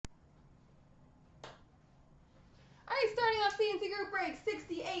Starting on Fancy Group Break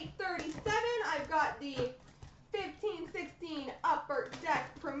 6837, I've got the 1516 Upper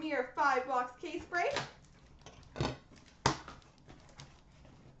Deck Premier 5-box case break.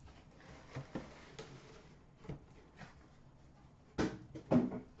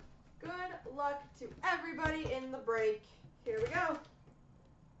 Good luck to everybody in the break. Here we go.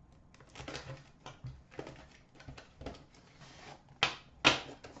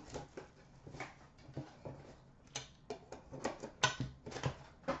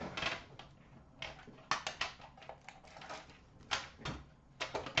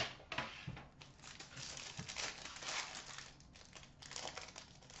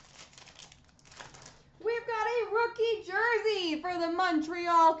 Rookie jersey for the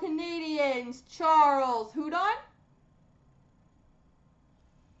Montreal Canadiens, Charles Hudon.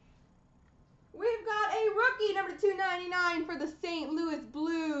 We've got a rookie number 299 for the St. Louis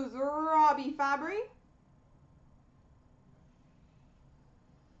Blues, Robbie Fabry.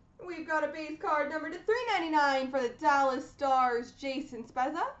 We've got a base card number 399 for the Dallas Stars, Jason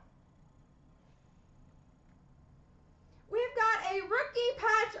Spezza. We've got a rookie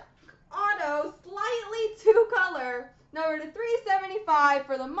patch auto, slightly two-color, number 375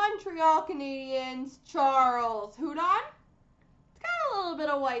 for the Montreal Canadiens, Charles Hudon. It's got a little bit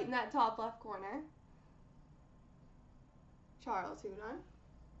of white in that top left corner. Charles Hudon.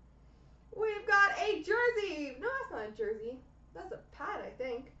 We've got a jersey. No, that's not a jersey. That's a pad, I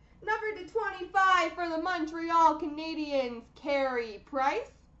think. Number 25 for the Montreal Canadiens, Carey Price.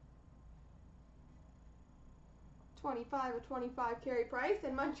 25 of 25 Carey Price,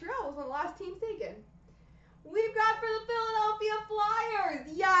 and Montreal was one of the last teams taken. We've got for the Philadelphia Flyers,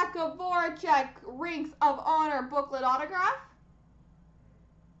 Jakub Voracek, Rinks of Honor booklet autograph.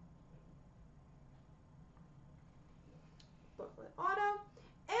 Booklet auto.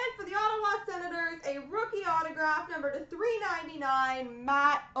 And for the Ottawa Senators, a rookie autograph number 399,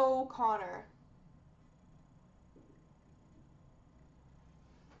 Matt O'Connor.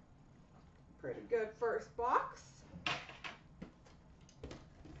 Pretty good first box.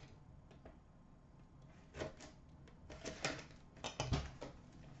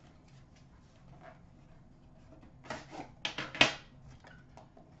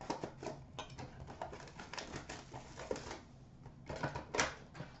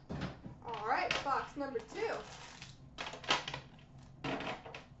 Box number 2.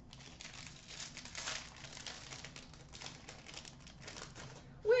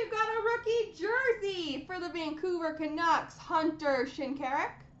 We've got a rookie jersey for the Vancouver Canucks, Hunter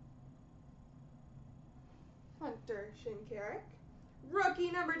Shinkaruk.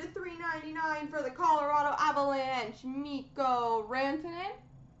 Rookie number 399 for the Colorado Avalanche, Mikko Rantanen.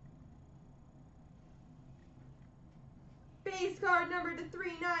 Base card number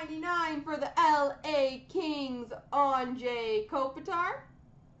 399 for the LA Kings, Anze Kopitar.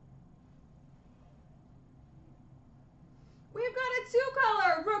 We've got a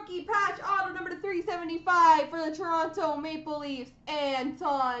two-color rookie patch auto number 375 for the Toronto Maple Leafs,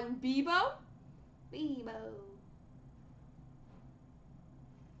 Anton Bibeau.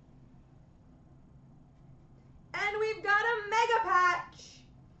 And we've got a mega patch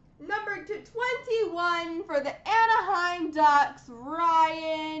number 21 for the Anaheim Ducks,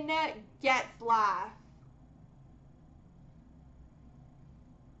 Ryan Getzlaf.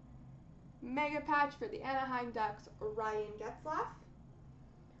 Mega patch for the Anaheim Ducks, Ryan Getzlaf.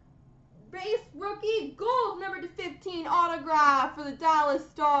 Base rookie gold number 15 autograph for the Dallas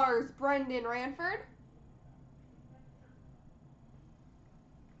Stars, Brendan Ranford.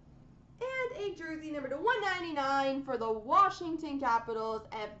 And a jersey number 199 for the Washington Capitals,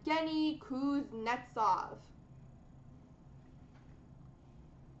 Evgeny Kuznetsov.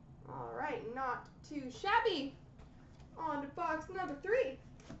 All right, not too shabby. On to box number 3.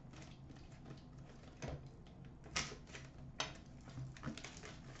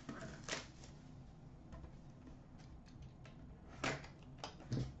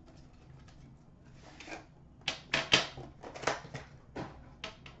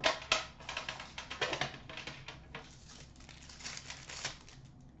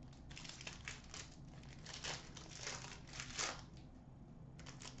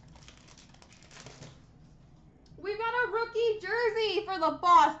 Rookie jersey for the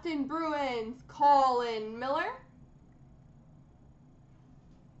Boston Bruins, Colin Miller.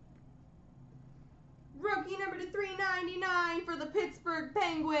 Rookie number 399 for the Pittsburgh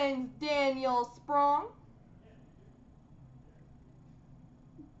Penguins, Daniel Sprong.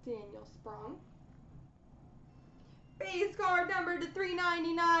 Base card number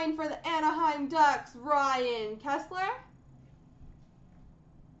 399 for the Anaheim Ducks, Ryan Kessler.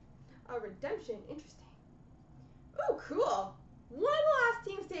 A redemption, interesting. Oh, cool. One of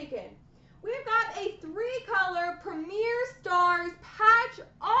the last teams taken. We've got a 3-color Premier Stars patch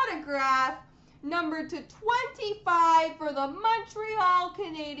autograph numbered to 25 for the Montreal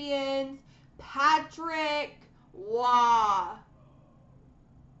Canadiens, Patrick Waugh.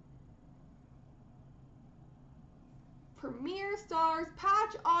 Premier Stars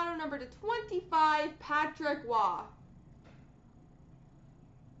patch auto number to 25, Patrick Waugh.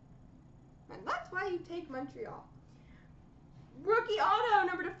 And that's why you take Montreal. Rookie auto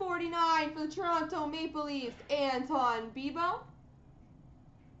number to 49 for the Toronto Maple Leafs, Anton Bibeau.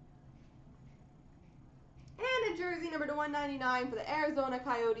 And a jersey number to 199 for the Arizona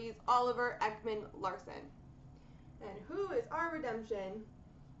Coyotes, Oliver Ekman-Larsson. And who is our redemption?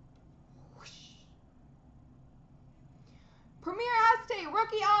 Whoosh. Premier Aztec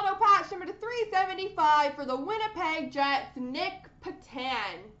rookie auto patch number to 375 for the Winnipeg Jets, Nick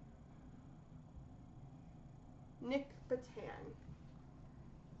Patan. Nick Patan.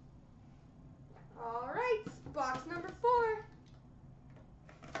 All right, box number 4.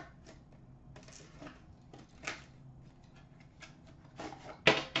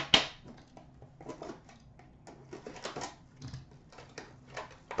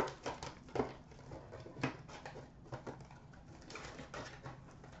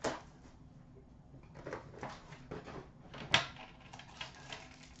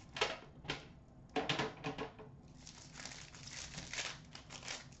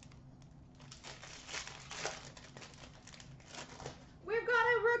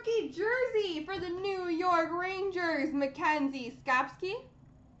 Rookie jersey for the New York Rangers, Mackenzie Skapski.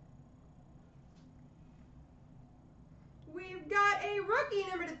 We've got a rookie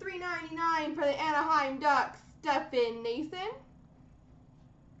number to 399 for the Anaheim Ducks, Stefan Noesen.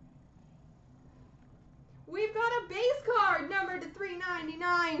 We've got a base card number to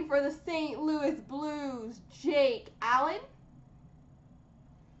 399 for the St. Louis Blues, Jake Allen.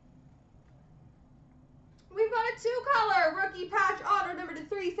 We've got a 2-color rookie patch auto number to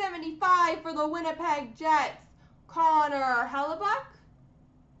 375 for the Winnipeg Jets, Connor Hellebuyck.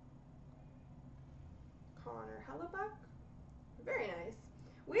 Connor Hellebuyck. Very nice.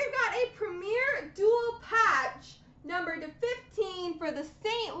 We've got a Premier dual patch number to 15 for the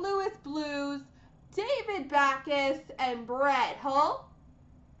St. Louis Blues, David Backes and Brett Hull.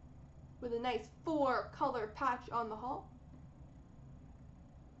 With a nice 4-color patch on the hull.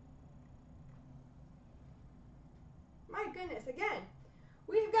 My goodness, again.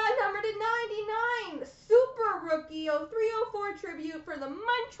 We've got number to 99, Super Rookie 0304 tribute for the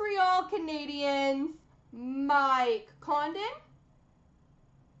Montreal Canadiens, Mike Condon.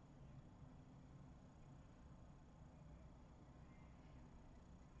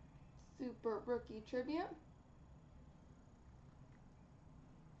 Super Rookie tribute.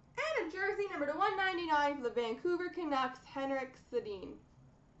 And a jersey number to 199 for the Vancouver Canucks, Henrik Sedin.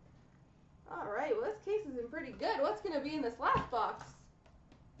 All right, well, this case has been pretty good. What's going to be in this last box?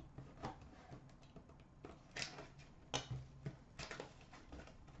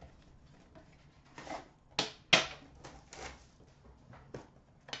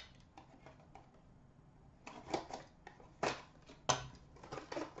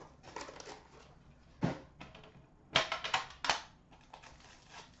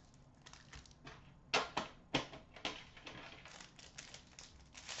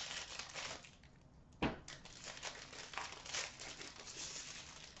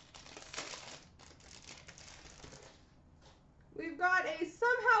 We've got a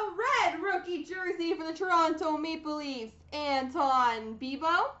somehow red rookie jersey for the Toronto Maple Leafs, Anton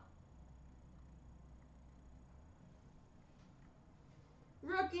Bibeau.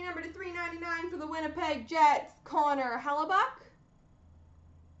 Rookie number to 399 for the Winnipeg Jets, Connor Hellebuyck.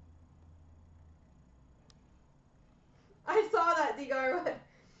 I saw that, D-Garwood.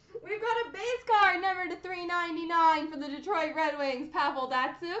 We've got a base card number to 399 for the Detroit Red Wings, Pavel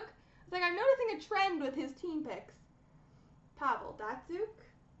Datsyuk. It's like I'm noticing a trend with his team picks. Pavel Datsyuk.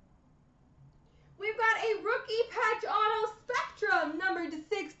 We've got a rookie patch auto spectrum numbered to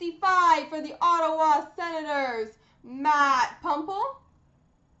 65 for the Ottawa Senators, Matt Pumple.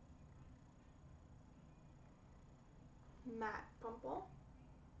 Matt Pumple.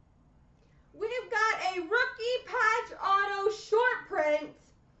 We've got a rookie patch auto short print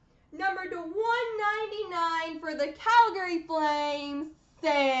numbered to 199 for the Calgary Flames,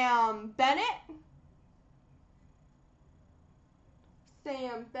 Sam Bennett.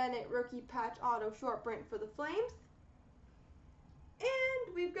 Sam Bennett rookie patch auto short print for the Flames.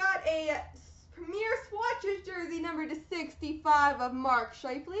 And we've got a Premier Swatches jersey number to 65 of Mark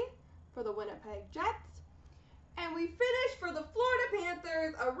Scheifele for the Winnipeg Jets. And we finished for the Florida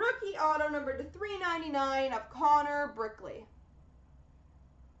Panthers a rookie auto number to 399 of Connor Brickley.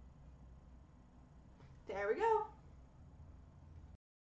 There we go.